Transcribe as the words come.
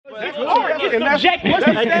That's art. It's subjective.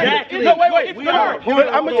 Exactly. No, wait. It's art.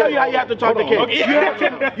 But I'm gonna tell you how you have to talk to kids.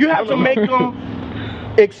 You have to make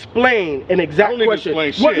them explain an exact question.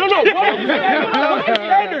 Explain shit. No,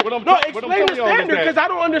 explain the standard because I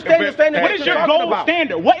don't understand the standard. What is your gold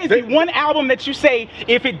standard? What is the one album that you say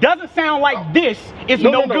if it doesn't sound like this, it's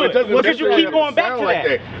no good? Because you keep going back to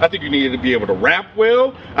that. I think you need to be able to rap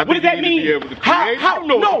well. What does that mean? How?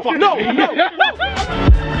 No.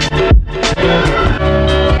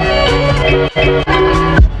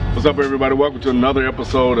 What's up, everybody? Welcome to another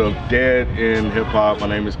episode of Dead in Hip Hop. My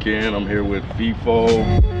name is Ken. I'm here with FIFO,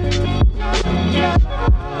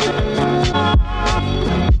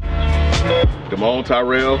 Damone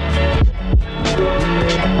Tyrell,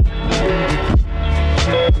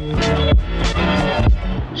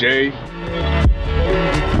 Jay,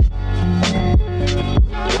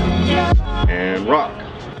 and Rock.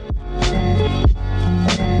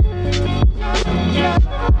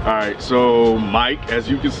 Alright, so Mike, as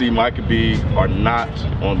you can see, Mike and B are not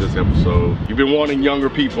on this episode. You've been wanting younger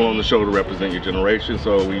people on the show to represent your generation,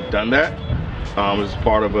 so we've done that. It's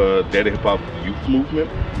part of a Dead Hip Hop youth movement,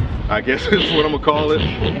 I guess is what I'm gonna call it.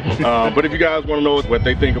 But if you guys want to know what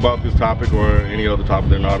they think about this topic or any other topic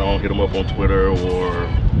they're not on, hit them up on Twitter, or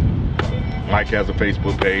Mike has a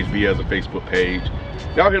Facebook page, B has a Facebook page.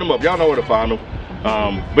 Y'all hit them up, y'all know where to find them.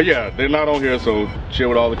 But yeah, they're not on here, so share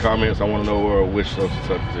with all the comments. I want to know which such and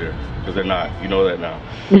such is here, because they're not. You know that now.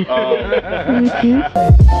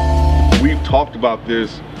 We've talked about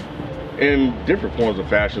this in different forms of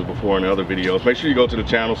fashions before in other videos. Make sure you go to the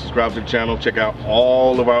channel, subscribe to the channel, check out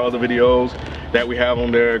all of our other videos that we have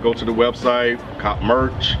on there. Go to the website, cop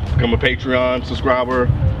merch, become a Patreon subscriber,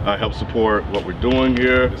 help support what we're doing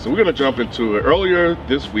here. So we're gonna jump into it. Earlier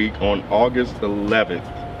this week on August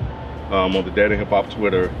 11th, on the Dead in Hip Hop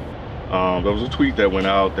Twitter, there was a tweet that went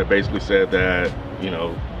out that basically said that, you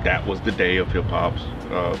know, that was the day of hip hop.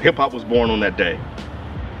 Hip hop was born on that day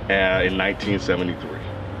in 1973.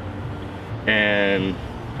 And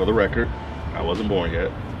for the record, I wasn't born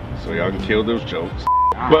yet, so y'all can kill those jokes.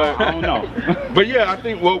 But I don't know. But yeah, I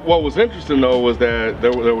think what was interesting though was that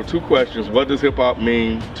there were two questions. What does hip hop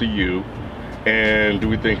mean to you? And do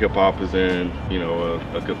we think hip hop is in, you know,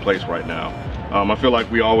 a good place right now? I feel like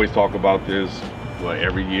we always talk about this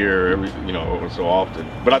every year, you know, or so often.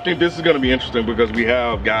 But I think this is going to be interesting because we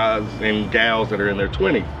have guys and gals that are in their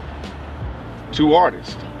 20s. Two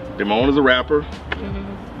artists. Damone is a rapper.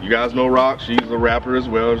 You guys know Rock, she's a rapper as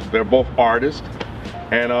well. They're both artists.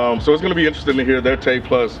 And so it's going to be interesting to hear their take,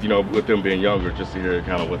 plus, you know, with them being younger, just to hear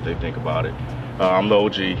kind of what they think about it. I'm the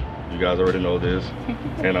OG. You guys already know this.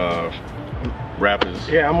 And rappers.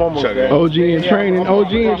 Yeah, I'm almost there. OG in training.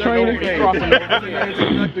 OG in training.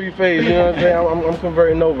 Three phase, you know what I'm saying? I'm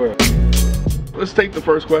converting over. Let's take the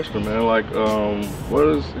first question, man. Like, what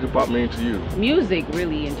does hip hop mean to you? Music,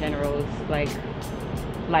 really, in general, is like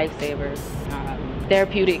lifesavers.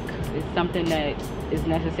 Therapeutic is something that is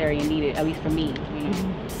necessary and needed, at least for me, you know.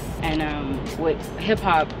 And with hip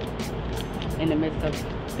hop, in the midst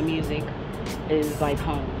of the music, is like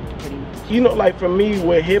home. You know, like for me,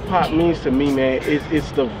 what hip hop means to me, man,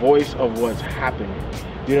 it's the voice of what's happening.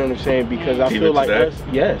 You know what I'm saying? Because I feel like us,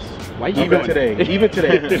 yes. Why you even today,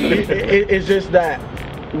 it's just that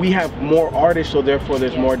we have more artists, so therefore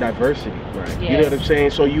there's more diversity. Right. Yes. You know what I'm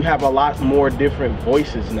saying? So you have a lot more different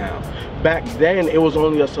voices now. Back then, it was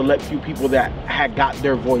only a select few people that had got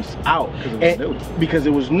their voice out because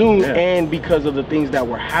it was new and because of the things that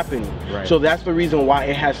were happening. Right. So that's the reason why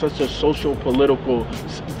it has such a social political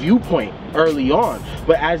viewpoint early on.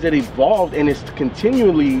 But as it evolved and it's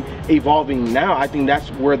continually evolving now, I think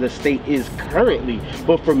that's where the state is currently.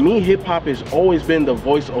 But for me, hip hop has always been the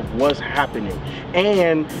voice of what's happening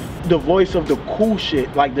and the voice of the cool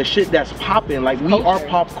shit, like the shit that's popping. Like we are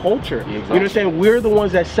pop culture. Exactly. You know what I'm saying? We're the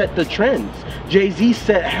ones that set the trends. Jay-Z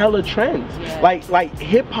set hella trends. Yeah. Like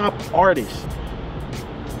hip hop artists,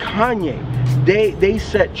 Kanye, they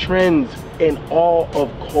set trends in all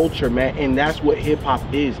of culture, man, and that's what hip hop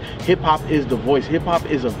is. Hip hop is the voice. Hip hop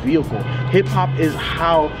is a vehicle. Hip hop is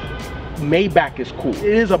how Maybach is cool. It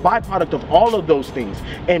is a byproduct of all of those things,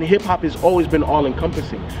 and hip hop has always been all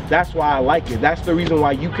encompassing. That's why I like it. That's the reason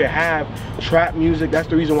why you could have trap music. That's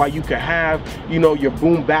the reason why you could have, you know, your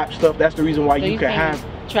boom bap stuff. That's the reason why you could have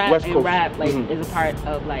trap West and Coast rap, like, is a part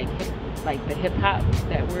of like the hip hop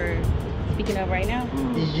that we're speaking of right now?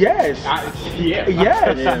 Yes.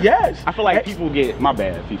 Yes. I feel like people get, my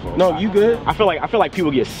bad, FIFO. No, you good. I feel like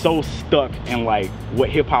people get so stuck in like what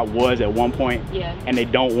hip hop was at one point, and they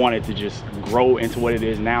don't want it to just grow into what it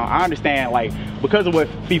is now. I understand, like, because of what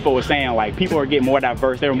FIFO was saying, like, people are getting more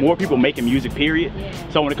diverse. There are more people making music, period.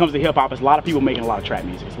 So when it comes to hip hop, it's a lot of people making a lot of trap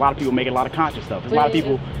music. It's a lot of people making a lot of conscious stuff. It's a lot of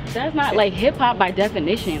people. That's not like hip hop by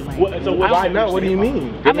definition. Like, so why not? What do you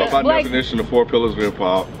mean? Hip hop by definition, the 4 pillars of hip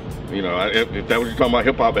hop. You know, if that what you're talking about,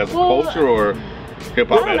 hip hop as a culture or hip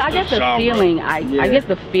hop as I guess the genre? Feeling. I guess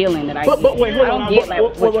the feeling that I get. But wait, hold on. I don't get like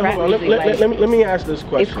what trap music like. Let me ask this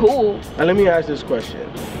question. It's cool. And let me ask this question.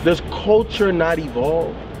 Does culture not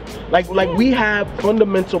evolve? Like we have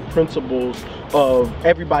fundamental principles of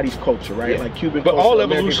everybody's culture, right? Like Cuban culture. But all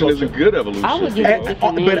evolution is a good evolution. I would give it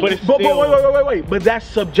but wait. But that's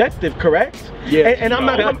subjective, correct? Yeah. And I'm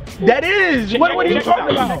not. That is. What are you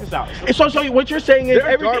talking about? So what you're saying is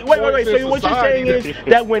everything. Wait. So what you're saying is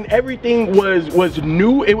that when everything was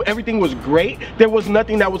new, everything was great. There was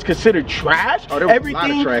nothing that was considered trash. Oh, there was a lot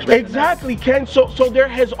of trash back exactly, Ken. So there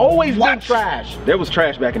has always been trash. There was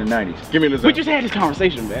trash back in the 90s. Give me an example. We just had this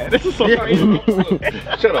conversation, man. This is so crazy.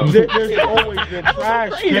 Shut up. There's always been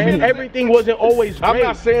trash, Ken. Everything wasn't always great. I'm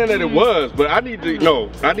not saying that it was, but I need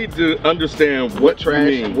to understand what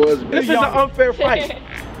trash was. This is an unfair fight.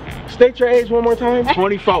 State your age one more time.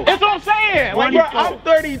 24. That's what I'm saying. Like, bro, I'm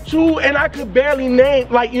 32 and I could barely name,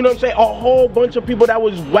 like, you know what I'm saying, a whole bunch of people that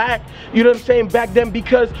was whack, you know what I'm saying, back then,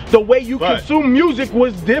 because the way you consume music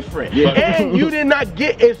was different. And you did not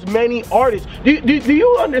get as many artists. Do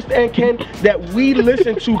you understand, Ken, that we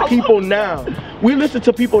listen to people now? We listen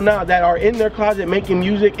to people now that are in their closet making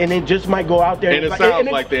music and then just might go out there and it sounds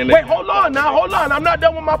like they're in there. Wait, hold on. I'm not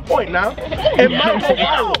done with my point now. It might go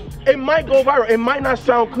viral. It might go viral. It might not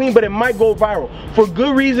sound clean, but it might go viral. For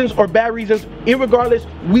good reasons or bad reasons, irregardless,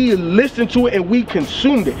 we listened to it and we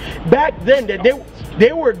consumed it. Back then,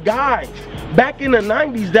 there were guys back in the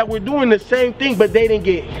 90s that were doing the same thing, but they didn't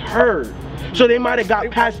get heard. So they might have got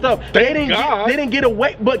passed up. They didn't get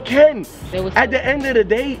away. But Ken, at the end of the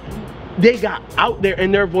day, they got out there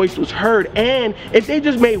and their voice was heard. And if they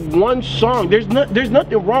just made one song, there's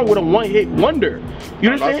nothing wrong with a one-hit wonder. You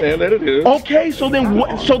understand? I'm not saying that it is. Okay, so then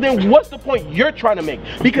what's the point you're trying to make?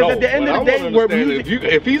 Because at the end of the day, we're music.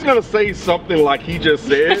 If he's gonna say something like he just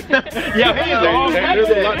said,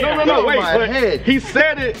 wait, he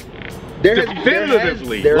said it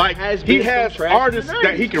definitively. Like he has artists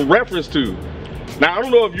that he can reference to. Now I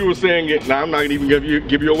don't know if you were saying it. Now I'm not gonna even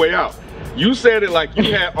give you a way out. You said it like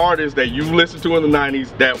you had artists that you listened to in the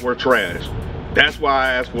 90s that were trash. That's why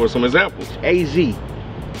I asked for some examples. AZ,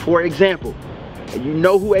 for example. You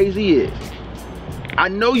know who AZ is. I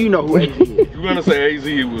know you know who AZ is. You're gonna say AZ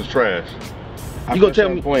was trash. You gonna tell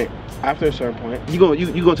me after a certain point. You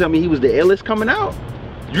gonna tell me he was the illest coming out?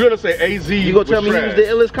 You're gonna say AZ. You gonna tell me he was the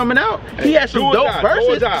illest coming out? He had some dope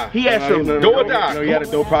verses. He had some do or die. No, he had a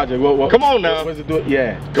dope project. Come on now. What's it do?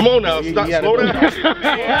 Yeah. Come on now. Slow down. Slow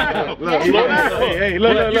down. Hey,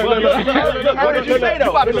 look. What did you say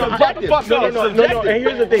though? No. And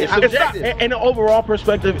here's the thing. In an overall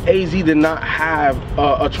perspective, AZ did not have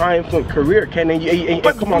a triumphant career.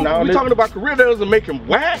 But come on now. We're talking about career that doesn't make him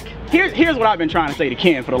whack. Here's what I've been trying to say to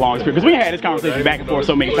Ken for the longest period, because we had this conversation back and forth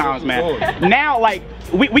so many times, man. Now, like,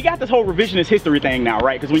 we got this whole revisionist history thing now,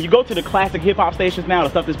 right? Because when you go to the classic hip hop stations now, the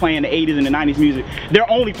stuff that's playing in the 80s and the 90s music, they're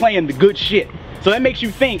only playing the good shit. So that makes you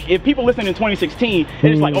think, if people listen in 2016,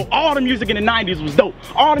 it's like, oh, all the music in the 90s was dope.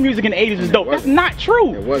 All the music in the 80s was dope. That's not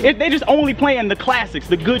true. They're just only playing the classics,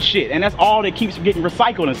 the good shit, and that's all that keeps getting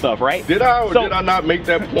recycled and stuff, right? Did I not make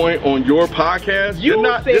that point on your podcast? You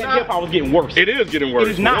said hip hop was getting worse. It is getting worse.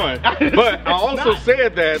 It is not. But I also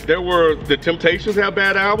said that the Temptations have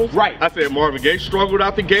bad albums. Right. I said Marvin Gaye struggled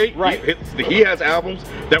out the gate. Right. He has albums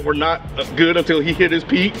that were not good until he hit his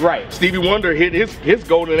peak. Right. Stevie Wonder hit his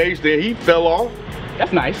golden age, then he fell off.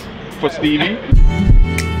 That's nice. For Stevie.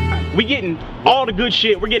 We getting all the good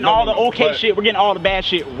shit, we're getting all the okay shit, we're getting all the bad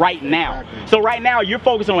shit right now. So right now, you're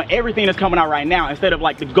focusing on everything that's coming out right now instead of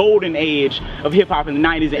like the golden age of hip hop in the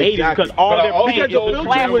 90s and 80s, because all they're playing is the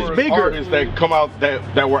classics. Artists that come out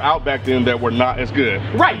that were out back then that were not as good.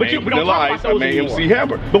 Right, but we don't talk about those anymore. MC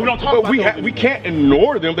Hammer. But we don't talk about those. We can't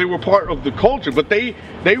ignore them. They were part of the culture, but they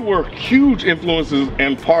were huge influences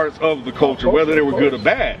and parts of the culture, whether they were good or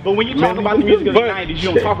bad. But when you talk about the music of the 90s,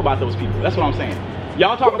 you don't talk about those people. That's what I'm saying.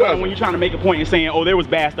 Y'all talk about it when you're trying to make a point and saying, oh, there was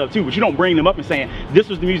bad stuff too, but you don't bring them up and saying, this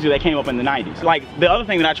was the music that came up in the 90s. Like, the other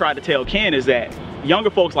thing that I tried to tell Ken is that younger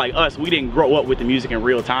folks like us, we didn't grow up with the music in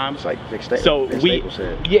real time. It's like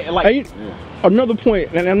another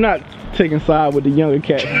point, and I'm not taking side with the younger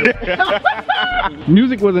cats.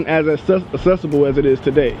 Music wasn't as accessible as it is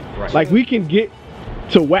today. Right. Like we can get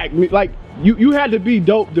to whack, like you had to be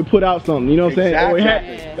dope to put out something, you know what I'm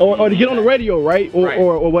saying? Or to get on the radio, right?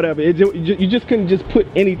 Or whatever. You just couldn't just put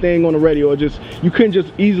anything on the radio, or you couldn't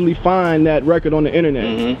just easily find that record on the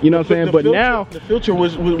internet. You know what I'm saying? But now the filter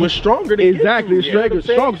was stronger than exactly, it's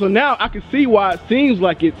stronger. So now I can see why it seems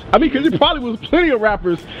like it's. I mean, because it probably was plenty of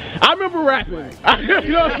rappers. I remember rapping. You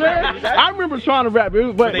know what I'm saying? I remember trying to rap,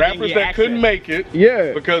 but rappers that couldn't make it,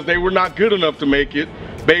 because they were not good enough to make it,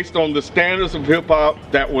 based on the standards of hip hop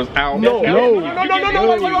that was out. No, wait.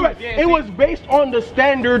 It was based on the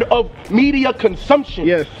standard of media consumption.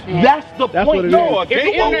 Yes. That's the point. What it is. No, what do you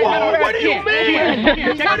mean? What do you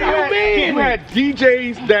mean? You had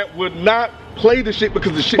DJs that would not play the shit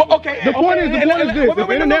because the shit. But okay, the point is this: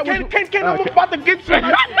 the internet was. Ken, I'm about to get some.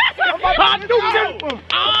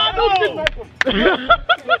 You're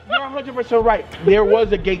 100% right. There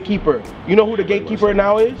was a gatekeeper. You know who the gatekeeper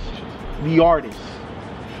now is? The artist.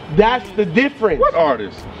 That's the difference. What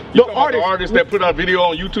artist? The artists that put out video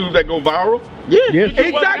on YouTube that go viral? Yes.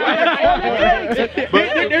 Exactly.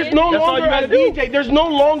 But there's no longer a DJ. There's no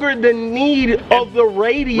longer the need of the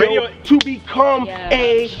radio to become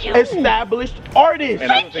a established artist.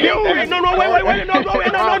 No, wait. No,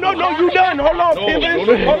 you done. Hold on,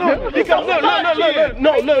 Pimpin'. Hold on. Because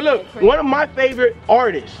look. One of my favorite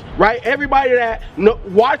artists, right? Everybody that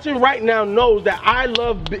watching right now knows that I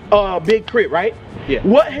love Big Crit, right? Yeah.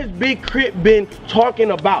 What has Big Crit been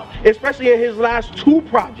talking about, especially in his last 2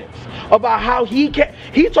 projects, about how he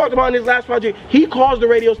talked about in his last project, he calls the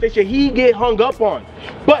radio station, he get hung up on,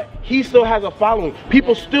 but he still has a following.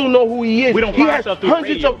 People still know who he is. He has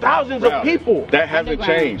hundreds of thousands of people. That hasn't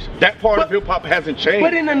changed. That part of hip hop hasn't changed.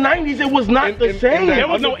 But in the 90s, it was not the same. There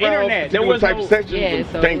was no internet. There was type of sections.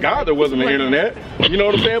 Thank God there wasn't an internet. You know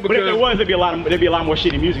what I'm saying? But if there was, there'd be a lot more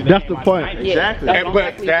shitty music. That's the point. Exactly.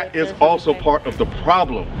 But that is also part of the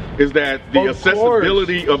problem. Is that the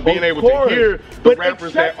accessibility of being able to hear the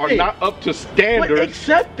rappers that are not up to standards. But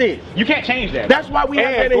accept it. You can't change that. That's why we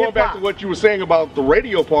have that in going back to what you were saying about the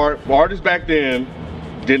radio part, artists back then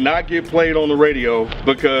did not get played on the radio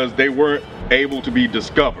because they weren't able to be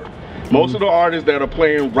discovered. Most of the artists that are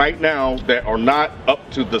playing right now that are not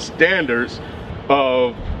up to the standards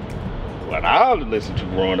of what I listened to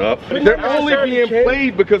growing up, they're only being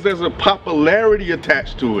played because there's a popularity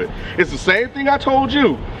attached to it. It's the same thing I told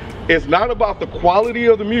you. It's not about the quality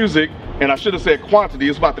of the music, and I should have said quantity,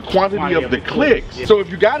 it's about the quantity of the clicks. So if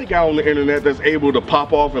you got a guy on the internet that's able to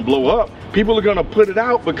pop off and blow up, people are gonna put it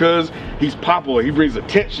out because he's popular, he brings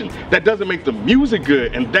attention. That doesn't make the music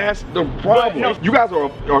good, and that's the problem. You guys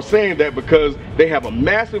are saying that because they have a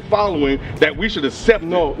massive following that we should accept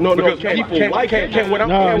because people like it. What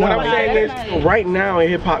I'm saying is, right now in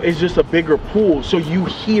hip hop, it's just a bigger pool, so you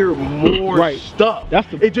hear more stuff.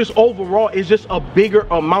 It just overall, it's just a bigger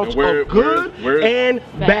amount of good and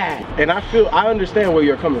bad. And I understand where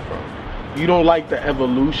you're coming from. You don't like the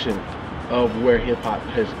evolution of where hip hop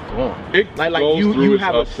has gone. You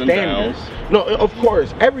have a standard. No, of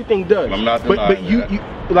course, everything does. I'm not denying you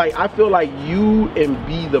like, I feel like you and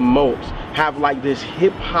B the most have like this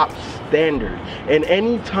hip hop standard, and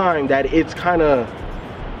any time that it's kind of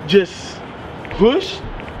just pushed,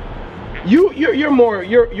 you're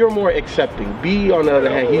more accepting. B on the other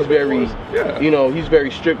hand, he's very he's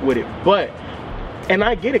very strict with it, and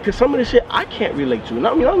I get it, because some of the shit I can't relate to. And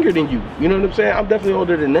I'm younger than you. You know what I'm saying? I'm definitely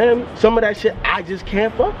older than them. Some of that shit I just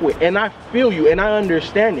can't fuck with. And I feel you and I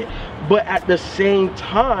understand it. But at the same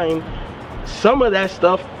time, some of that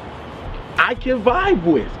stuff I can vibe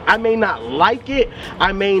with. I may not like it.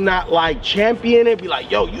 I may not like champion it. Be like,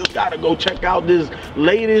 yo, you gotta go check out this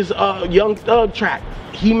latest Young Thug track.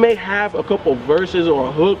 He may have a couple verses or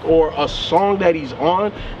a hook or a song that he's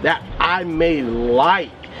on that I may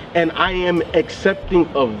like. And I am accepting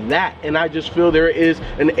of that, and I just feel there is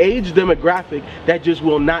an age demographic that just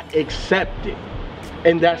will not accept it,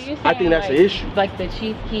 and that's, I think that's the issue. Like the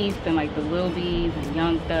Chief Keefs and like the Lil B's and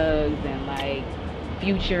Young Thugs and like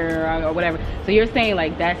Future or whatever. So you're saying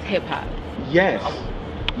like that's hip hop? Yes.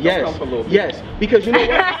 Yes, because you know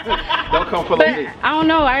what? Don't come for Lil B. I don't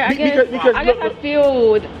know. I guess I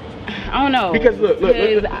feel. I don't know. Because look.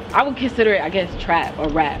 I would consider it, I guess, trap or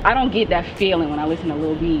rap. I don't get that feeling when I listen to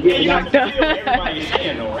Lil B. Yeah, you don't feel everybody's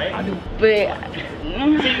saying though, right? I do,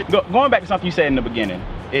 but going back to something you said in the beginning,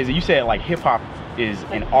 is you said like hip hop is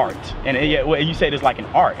an art, and you said it's like an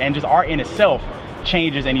art, and just art in itself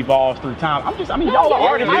changes and evolves through time. Y'all are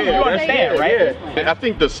artists, you understand, right? I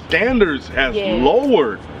think the standards has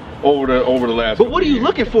lowered over the last. But what are you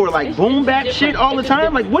looking for? Like boom bap shit all the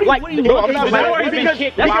time? Like what are you looking for? Because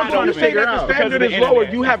you say that the standard is lower.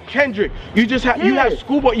 You have Kendrick. You just have you have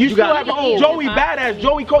Schoolboy. You still have Joey Badass,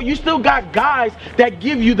 Joey Cole. You still got guys that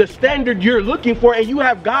give you the standard you're looking for, and you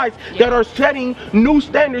have guys that are setting new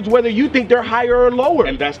standards, whether you think they're higher or lower.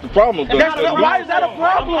 And that's the problem. Why is that a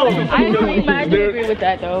problem? I do agree with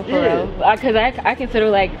that though, for real. Because I consider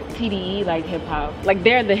like TDE like hip hop. Like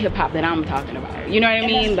they're the hip hop that I'm talking about. You know what I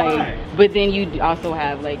mean? Like, but then you also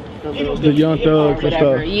have like the Young Thugs and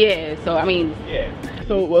stuff. Yeah. So I mean. Yeah.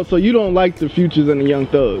 So you don't like the Futures and the Young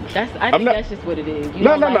Thugs? I think that's just what it is.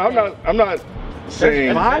 No. I'm not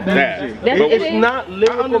saying that. It's not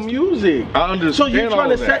lyrical music. I understand. So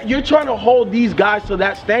you're trying to hold these guys to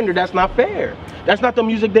that standard. That's not fair. That's not the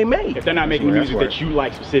music they make. If they're not making music that you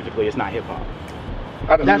like specifically, it's not hip hop.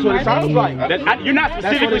 That's what it sounds like. You're not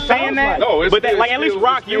specifically saying that, no, but that, like at least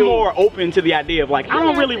rock, you're more open to the idea of like I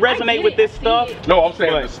don't really resonate with this stuff. No, I'm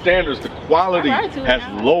saying the standards, the quality has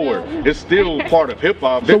lowered. It's still part of hip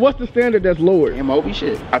hop. So what's the standard that's lowered? MOB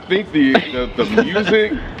shit. I think the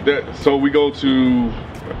music that so we go to,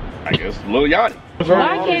 I guess, Lil Yachty.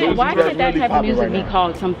 Why can't that type of music be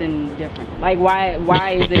called something different? Like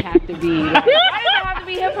why does it have to be? Like, why does it have to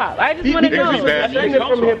be hip hop? I just want to know.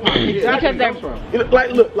 From hip hop. Because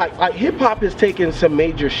like hip hop has taken some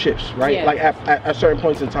major shifts, right? Yeah. Like at certain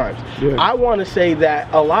points in times. Yeah. I want to say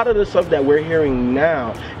that a lot of the stuff that we're hearing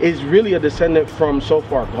now is really a descendant from So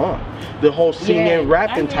Far Gone. The whole singing,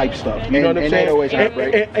 rapping type stuff. You know what I'm saying?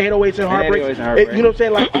 808s and Heartbreak. 808s and Heartbreak. You know what I'm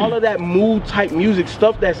saying? Like all of that mood type music,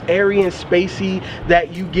 stuff that's airy and spacey,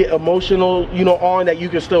 that you get emotional, you know, on, that you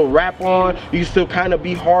can still rap on, you can still kind of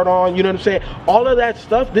be hard on, you know what I'm saying? All of that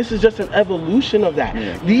stuff, this is just an evolution of that.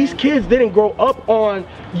 Yeah. These kids didn't grow up on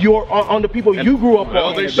on the people you grew up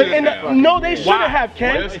on. They shouldn't have. No, they shouldn't have,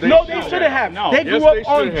 Ken. Yes, no, they shouldn't have. No. They grew up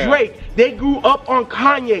on Drake. They grew up on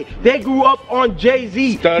Kanye. They grew up on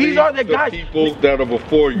Jay-Z. These are the guys. People that are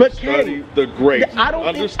before you. But study the greats. I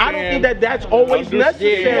don't think that that's always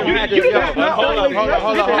necessary. Hold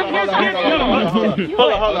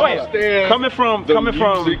on. Coming from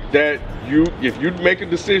that if you make a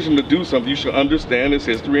decision to do something, you should understand his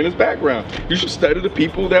history and his background. You should study the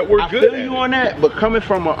people that were good. I feel you on that, but coming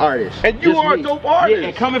from an artist, and you are a dope artist,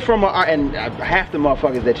 and coming from and half the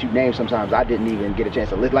motherfuckers that you name sometimes I didn't even get a chance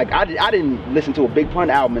to listen. Like I didn't listen to a Big Pun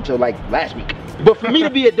album until like last week. But for me to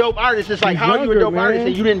be a dope artist, it's like, how are you a dope artist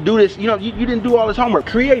and you didn't do this? You know, you didn't do all this homework.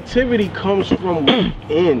 Creativity comes from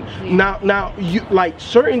within. Now, you like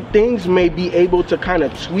certain things may be able to kind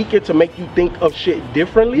of tweak it to make you think of shit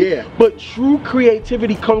differently. Yeah. But true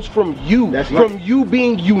creativity comes from you, you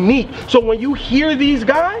being unique. So when you hear these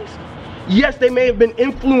guys, yes, they may have been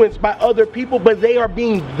influenced by other people, but they are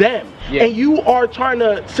being them. Yeah. And you are trying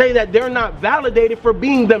to say that they're not validated for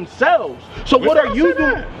being themselves. So what are you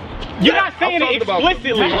doing? You're not saying it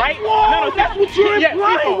explicitly, right? No, that's what you're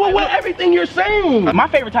implying. Well, everything you're saying. My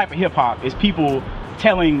favorite type of hip hop is people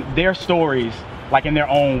telling their stories like in their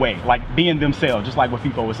own way, like being themselves, just like what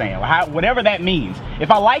FIFA was saying. Whatever that means.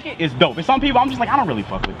 If I like it, it's dope. And some people, I'm just like, I don't really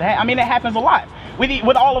fuck with that. I mean, it happens a lot.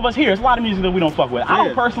 With all of us here, there's a lot of music that we don't fuck with. I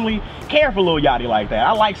don't personally care for Lil Yachty like that.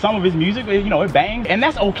 I like some of his music, you know, it bangs, and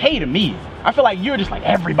that's okay to me. I feel like you're just like,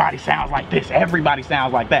 everybody sounds like this, everybody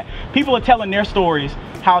sounds like that. People are telling their stories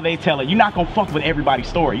how they tell it. You're not gonna fuck with everybody's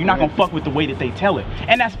story. You're not gonna fuck with the way that they tell it.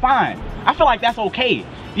 And that's fine. I feel like that's okay.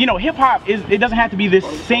 You know, hip hop it doesn't have to be this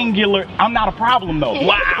singular, I'm not a problem though.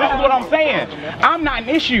 Wow. This is what I'm saying. I'm not an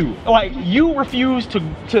issue. Like, you refuse to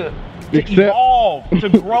evolve, to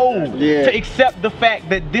grow, to accept the fact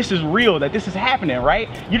that this is real, that this is happening, right?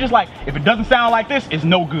 You're just like, if it doesn't sound like this, it's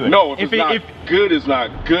no good. No, if good is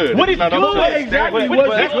not good. What is good? Exactly.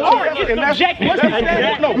 That's art. It's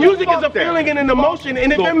subjective. No, music is a feeling and an emotion,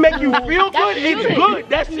 and if it makes you feel good, it's good.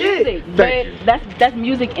 That's it. But that's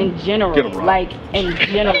music in general. Like, in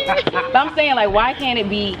general. But I'm saying, like, why can't it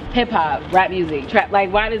be hip hop, rap music, trap?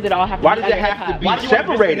 Like, why does it all have to be? Why does it have to be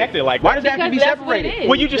separated? Why does it have to be separated?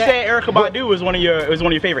 Well, you just said Erykah Badu is one of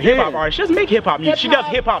your favorite hip hop artists. She doesn't make hip hop music. She does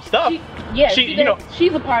hip hop stuff.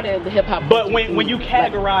 She's a part of the hip hop. But when you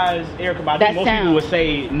categorize Erykah Badu, most people would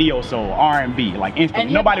say neo soul, R&B, like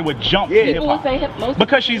instantly. Nobody would jump to hip hop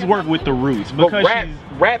because she's worked with the roots. Because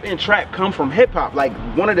rap and trap come from hip hop. Like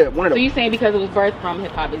one of the. So you saying because it was birthed from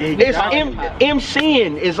hip hop?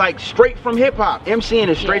 MCing is like straight from hip hop. MCing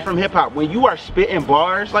is straight from hip hop. When you are spitting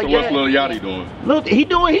bars like what's Lil Yachty doing? He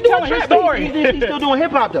doing trap story. He's still doing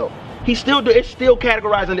hip hop though. It's still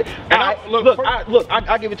categorizing it. And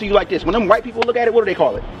I'll give it to you like this. When them white people look at it, what do they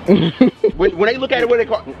call it? When they look at it, what they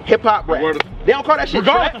call hip hop rap. They don't call that shit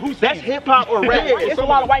Regardless trap. of who's That's hip hop or rap. It's a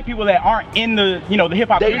lot of white people that aren't in the, you know, the hip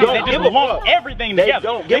hop community. They just lump everything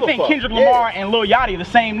together. They think Kendrick Lamar and Lil Yachty are the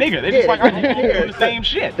same nigga. They're just like, are they doing the same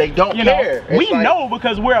shit? They don't care. We know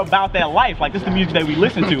because we're about that life. Like, this is the music that we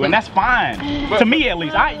listen to, and that's fine. To me, at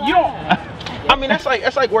least. I mean, that's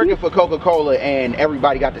like working for Coca-Cola and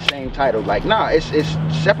everybody got the same title. Like, nah, it's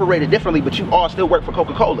separated differently, but you all still work for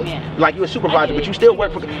Coca-Cola. Yeah. Like, you're a supervisor, but you still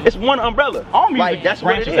work for. It's one umbrella. All music like, that's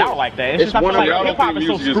what it is. Out like that. It's just one umbrella. Hip hop is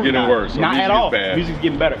so screwed getting worse. Not at all. Music's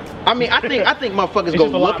getting better. I mean, I think motherfuckers go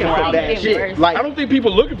looking for bad shit. Like, I don't think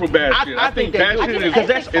people looking for bad shit. I think bad shit is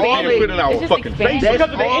that's all they put in our fucking face. That's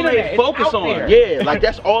all they focus on. Yeah, like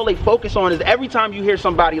that's all they focus on. Is every time you hear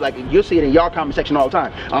somebody, like you'll see it in y'all comment section all the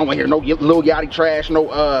time. I don't want to hear no Lil Yachty trash,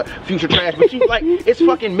 no Future trash, but you like it's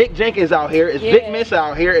fucking Mick Jenkins out here, it's Vic Miss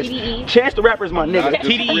out here, it's Chance the Rapper's my nigga.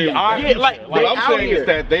 TDE. Like what I'm saying is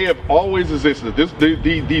that they have always existed.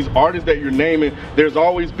 These artists that you're naming, there's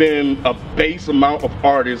always been a base amount of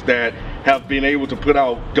artists that have been able to put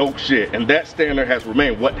out dope shit, and that standard has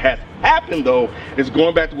remained. What has happened though is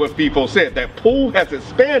going back to what FIFO said, that pool has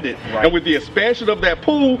expanded, and with the expansion of that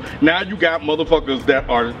pool, now you got motherfuckers that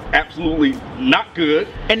are absolutely not good,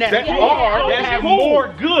 and that's cool.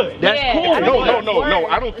 More good. That's cool. No,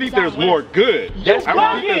 I don't think there's more good. That's I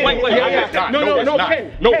don't think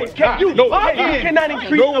You cannot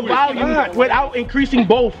increase the volume without increasing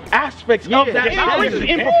both aspects of that volume.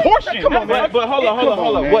 In proportion. Come on, man. But hold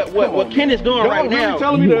on. What Ken is doing right now.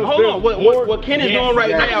 Hold on. What Ken is doing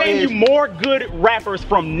right now is more good rappers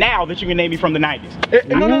from now that you can name me from the 90s.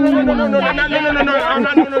 No.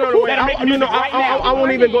 I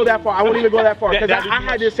won't even go that far. Because I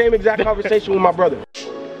had the same exact conversation with my brother.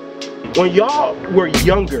 When y'all were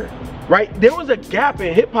younger, right? There was a gap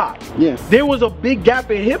in hip hop. Yeah. There was a big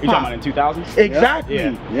gap in hip hop. You talking about in 2000s? Exactly.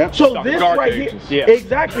 Yeah. So this right here,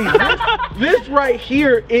 exactly. This right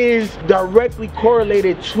here is directly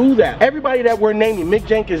correlated to that. Everybody that we're naming, Mick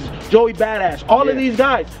Jenkins, Joey Badass, all of these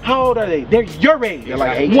guys, how old are they? They're your age. They're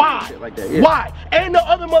like 18, why? Shit like that, Why? And the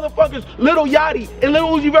other motherfuckers, Lil Yachty and Lil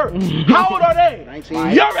Uzi Vert, how old are they?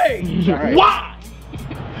 19. Your age. Right. Why?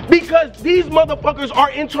 Because these motherfuckers are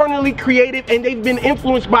internally creative and they've been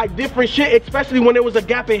influenced by different shit, especially when there was a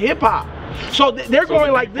gap in hip hop. So they're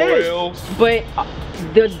going like this. But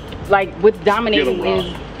like what's dominating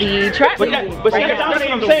is the trap music. But that's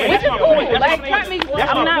what I'm saying. Which is cool. Like trap music.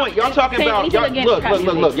 That's my point. Y'all talking about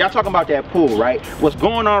look. Y'all talking about that pool, right? What's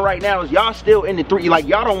going on right now is y'all still in the 3. Like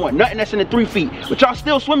y'all don't want nothing that's in the 3 feet, but y'all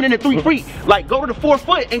still swimming in the 3 feet. Like go to the 4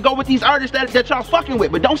 foot and go with these artists that y'all fucking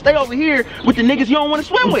with, but don't stay over here with the niggas you don't want to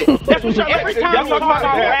swim with. That's what y'all. Every time you talk about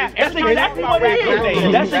rap, that's exactly what it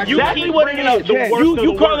is. That's exactly what it is.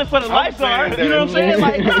 You calling for the lifeguard? You know what I'm saying?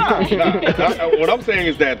 Like nah. What I'm saying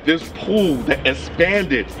is that this pool that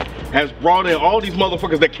expanded has brought in all these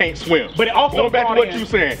motherfuckers that can't swim. But it also going back to what you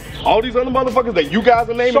saying, all these other motherfuckers that you guys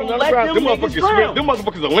are naming, so let them motherfuckers swim. Them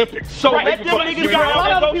motherfuckers Olympics. So let them niggas drown. A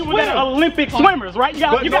lot of people that are Olympic swimmers, right?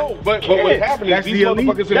 But what's happening is these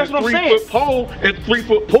motherfuckers in a 3 foot pole, in 3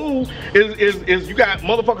 foot pool, is you got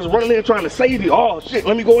motherfuckers running in trying to save you. Oh shit,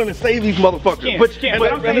 let me go in and save these motherfuckers. But I'm saying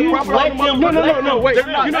let them. No, wait.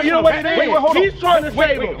 You know what it is? Wait, hold on. He's trying to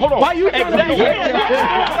save him. Hold on. Why you trying to save him?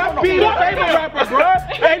 Stop being a favorite rapper, bro.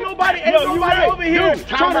 Ain't nobody over here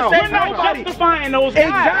trying to save nobody. Justifying those guys.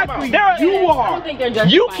 Exactly. You are.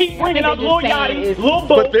 You keep bringing up Lil Yachty, Lil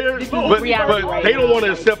Bo. But they don't want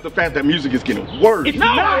to accept the fact that music is getting worse. It's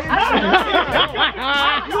not.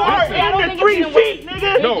 You are in the 3 feet,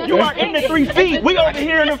 nigga. No, you are in the 3 feet. We over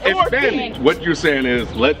here in the 4 feet. What you're saying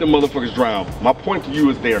is let the motherfuckers drown. My point to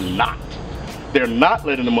you is they're not. They're not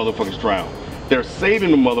letting the motherfuckers drown. They're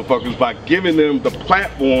saving the motherfuckers by giving them the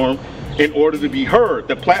platform in order to be heard.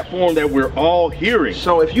 The platform that we're all hearing.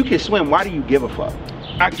 So if you can swim, why do you give a fuck?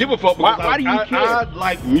 I give a fuck because why do you care? I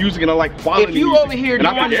like music and I like quality music. If you over here doing,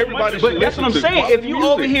 I think everybody should that's what I'm listen to saying. If you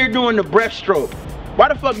music. over here doing the breaststroke, why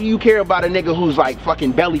the fuck do you care about a nigga who's like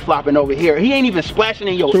fucking belly flopping over here? He ain't even splashing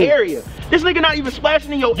in your area. This nigga not even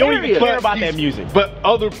splashing in your area. You don't even care about that music.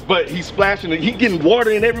 But he's splashing it. He getting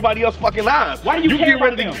water in everybody else's fucking eyes. Why do you care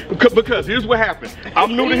about him? Because here's what happened.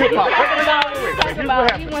 I'm new to hip hop. Here's what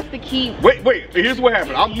happened. He wants to keep. Wait. Here's what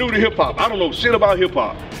happened. I'm new to hip hop. I don't know shit about hip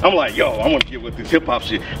hop. I'm like, yo, I want to get with this hip hop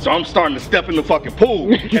shit. So I'm starting to step in the fucking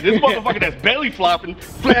pool. And this motherfucker that's belly flopping,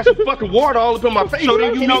 flashing fucking water all up in my face. So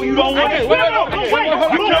then you know you don't want it. Wait,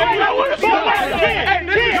 I'm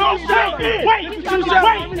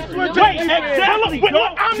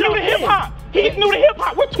new to hip hop. He's new to hip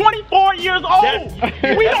hop. We're 24 years old.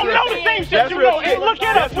 We don't know the same shit you know. And look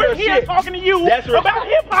at us. We're here talking to you about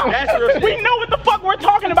hip hop. We know what the fuck we're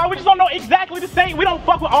talking about. We just don't know exactly the same. We don't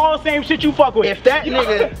fuck with all the same shit you fuck with. If that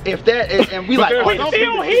nigga, if that is, and we like, we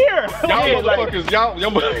still here. Y'all motherfuckers, y'all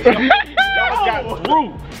got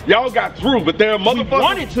through. Y'all got through, but there are motherfuckers. We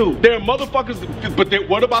wanted to. There are motherfuckers, but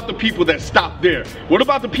what about the people that stop there? What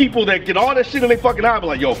about the people that get all that shit in their fucking eye, but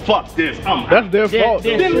like, yo, fuck this. That's their fault.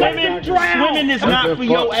 Then let them drown. Swimming is not for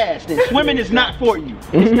your ass. Then swimming is not for you.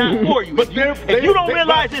 It's not for you. But if you don't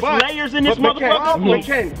realize there's layers in this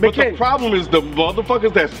motherfucker. But the problem is the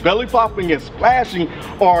motherfuckers that's belly flopping and splashing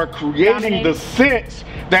are creating the sense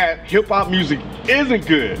that hip hop music isn't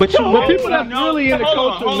good. But the people that's really in the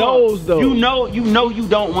culture knows though. You know you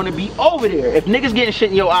don't want to be over there. If niggas getting shit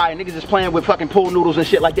in your eye and niggas is playing with fucking pool noodles and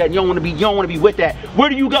shit like that, and you don't want to be with that. Where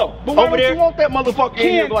do you go? But why don't you want that motherfucker in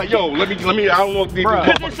here like, yo, let me I don't want these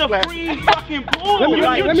because it's a free fucking pool.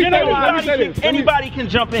 Anybody can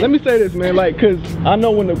jump in. Let me say this, man, like, cause I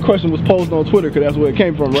know when the question was posed on Twitter, cause that's where it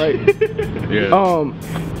came from, right? Yeah.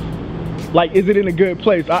 Like, is it in a good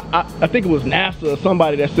place? I think it was NASA or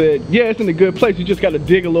somebody that said, yeah, it's in a good place. You just got to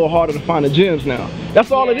dig a little harder to find the gems now.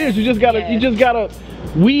 That's all it is. You just gotta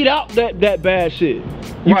weed out that bad shit.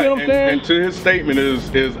 You feel what I'm saying? And to his statement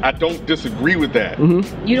is I don't disagree with that.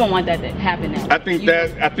 You don't want that to happen now. I think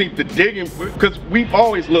the digging, because we've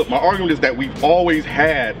always, look, my argument is that we've always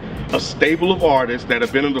had a stable of artists that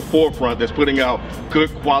have been in the forefront that's putting out good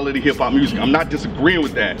quality hip hop music. I'm not disagreeing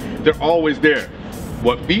with that. They're always there.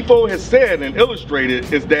 What Bifo has said and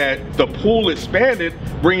illustrated is that the pool expanded,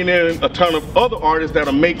 bringing in a ton of other artists that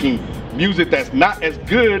are making music that's not as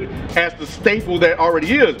good as the staple that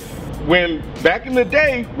already is. When back in the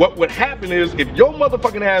day, what would happen is if your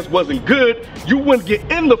motherfucking ass wasn't good, you wouldn't get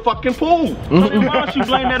in the fucking pool. So then why don't you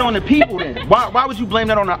blame that on the people then? Why would you blame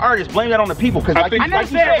that on the artists? Blame that on the people. Because I think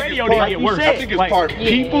radio didn't get worse. I think it's part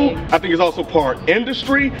people. I think it's also part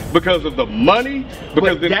industry because of the money.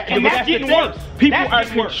 Because that's getting worse. People are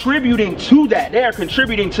contributing to that. They are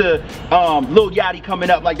contributing to Lil Yachty coming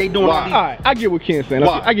up like they doing all these. All right, I get what Ken's saying.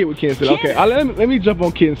 I get what Ken's saying. Okay, let me jump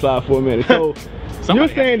on Ken's side for a minute. So you're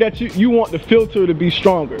saying that you want the filter to be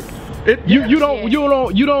stronger. You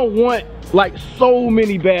don't want like so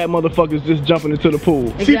many bad motherfuckers just jumping into the pool.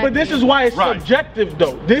 Exactly. See, but this is why it's subjective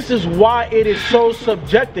though. This is why it is so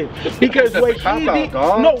subjective. Because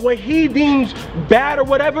what he deems bad or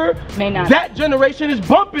whatever, that generation is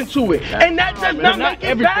bumping to it. And that does not make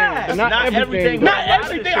it bad. Not everything. I'm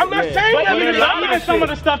not saying that. Even some of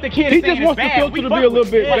the stuff that Ken's he just wants the filter to be a little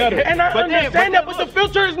bit better. And I understand that, but the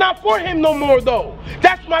filter is not for him no more though.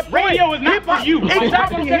 That's my point. Radio is not for you.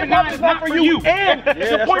 Exactly. Hip hop is not for you. And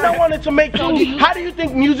the point I wanted to make too, how do you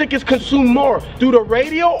think music is consumed more? Through the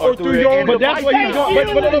radio or through your own device? But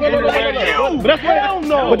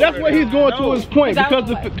that's where he's going to his point,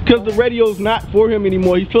 because the radio's not for him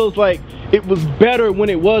anymore. He feels like it was better when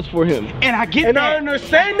it was for him. And I get that. And I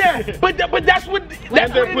understand that. But that's what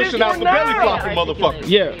they're pushing out the belly flopping motherfuckers.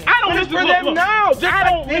 Yeah. I don't listen for them now. I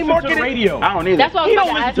don't listen to radio. I don't either. That's what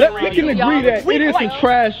we can agree that it is some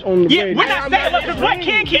trash on the radio. Yeah, we're not saying because what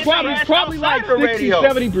Ken keeps saying probably like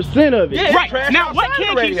 60-70% of it. Yeah, right. Now what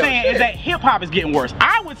Ken keeps saying is that hip hop is getting worse.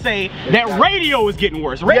 I would say that radio is getting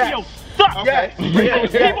worse. Radio sucks.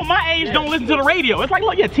 People my age don't listen to the radio. It's like,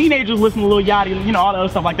 look, teenagers listen to Lil Yachty, you know, all the other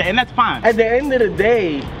stuff like that, and that's fine. At the end of the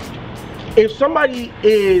day, if somebody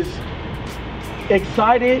is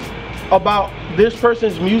excited about this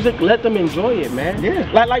person's music, let them enjoy it, man.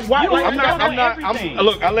 Yeah. Like why?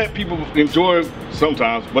 Look, I let people enjoy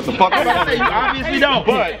sometimes, but the fuck you obviously don't.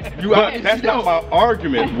 But that's not my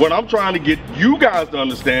argument. What I'm trying to get you guys to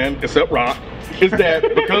understand, except Rock, is that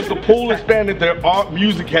because the pool expanded, their art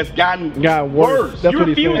music has gotten worse. That's you what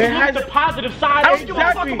he's saying. refuse to have the positive side. I don't give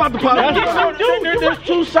a fuck about the positive. There's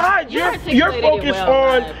two sides. You're focused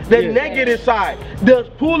on the negative side.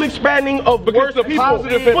 The pool expanding of worse people.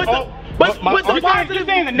 But the positive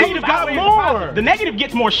saying the negative got more. The negative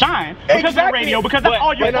gets more shine because of the radio, because that's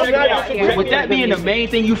all you're focusing on. With that being the main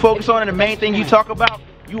thing you focus on and the main thing you talk about,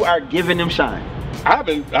 you are giving them shine.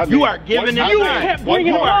 You are giving them shine.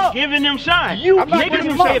 You are giving them shine.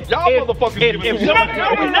 Niggas say y'all motherfuckers. No,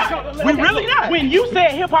 we're not. We really not. When you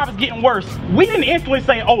said hip hop is getting worse, we didn't instantly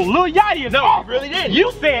say, "Oh, Lil Yachty is awful." We really didn't.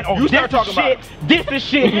 You said, "Oh, this is shit. This is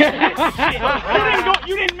shit."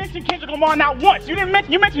 You didn't mention Kendrick Lamar not once. You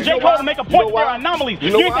mentioned J. Cole to make a point that there are anomalies.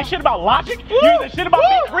 You didn't say shit about Logic. You didn't say shit about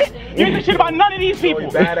Big Crit. You didn't say shit about none of these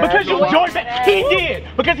people because you enjoyed that. He did,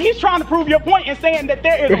 because he's trying to prove your point and saying that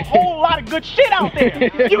there is a whole lot of good shit out out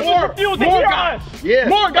there. You refuse to hear us. Yeah.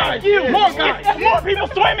 More guys. More guys. More people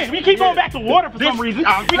swimming. We keep going back to water for some reason.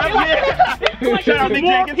 Shout out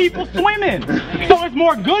more people swimming. So it's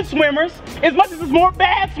more good swimmers as much as it's more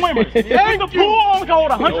bad swimmers. The pool only can hold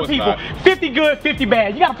 100 people. 50 good, 50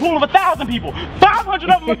 bad. You got a pool of 1,000 people. 500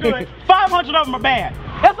 of them are good. 500 of them are bad.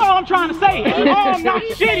 That's all I'm trying to say. Oh, I'm not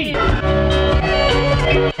shitty.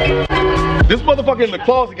 This motherfucker in the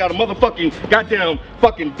closet got a motherfucking goddamn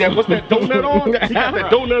fucking what's that donut on? He got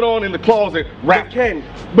that donut on in the closet, rapping.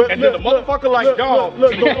 But and then the motherfucker like dog go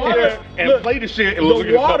there and play the shit and look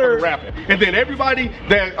at the motherfucker rapping. And then everybody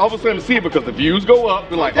that all of a sudden see it because the views go up,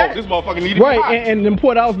 they're like, oh, this motherfucker needed to be hot. And the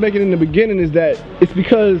point I was making in the beginning is that it's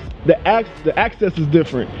because the access is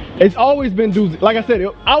different. It's always been dudes. Like I said,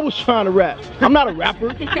 I was trying to rap. I'm not a rapper.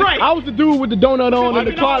 Right. I was the dude with the donut on in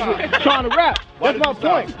the closet trying to rap. That's my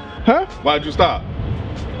point. Huh? Why'd you stop?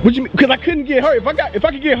 What you mean? Because I couldn't get hurt. If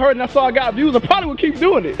I could get hurt and I saw I got views, I probably would keep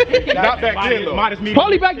doing it. Not back then though.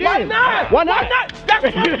 Probably back then. Why not? Why not? That's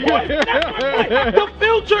my point. That's my point. The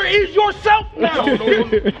filter is yourself now. What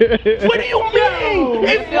do you mean?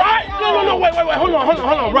 It's right. No. Wait. Hold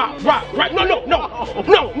on. Rock.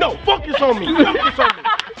 No. Focus on me.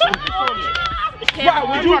 Right,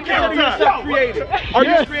 would you consider yourself creative? Are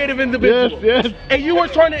you a creative individual? Yes. And you were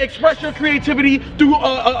trying to express your creativity through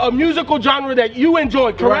a musical genre that you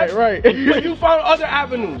enjoyed, correct? Right. But you found other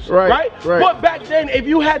avenues, right? Right. But back then, if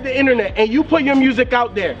you had the internet and you put your music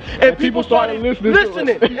out there, and people started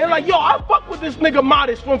listening, and like, yo, I fuck with this nigga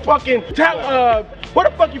Modest from fucking where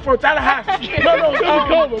the fuck you from? Tallahassee? No,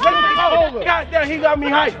 God damn, he got me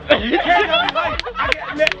hyped.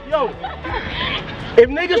 Yo. If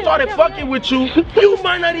niggas started fucking with you, you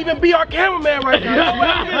might not even be our cameraman right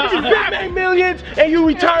now. You made millions and you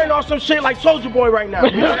retiring off some shit like Soulja Boy right now.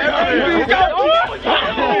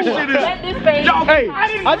 Hey,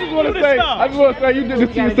 I just want to say, you did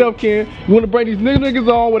this to yourself, Ken. You want to bring these niggas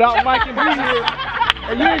on without Mike and B here,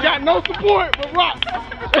 and you ain't got no support but Rock.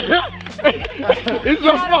 It's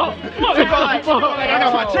your fault. I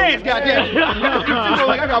got my chance, goddamn. You feel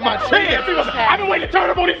like I got my chance. I've been waiting to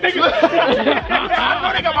turn up on these niggas.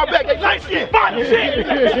 They got my back. They like shit. Fine shit.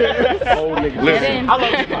 Listen,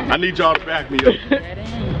 I need y'all to back me up.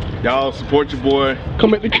 Y'all support your boy.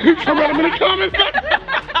 Come at him in the comments.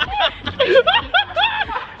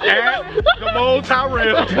 At Jamal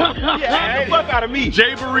Tyrell. Get the fuck out of me.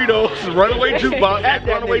 Jay Burritos, Runaway Jukebox, at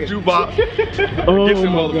Runaway Jukebox. Get them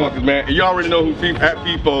motherfuckers, man. And you already know who at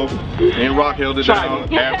FIFO and Rock held it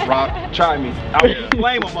down. At Rock. Try me. I will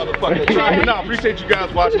blame a motherfucker. No, appreciate you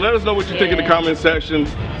guys watching. Let us know what you think in the comment section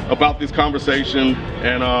about this conversation,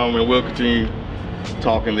 and we'll continue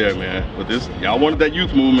talking there, man. But this, y'all wanted that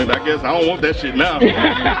youth movement. I guess I don't want that shit now. I'm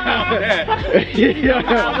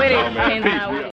with it.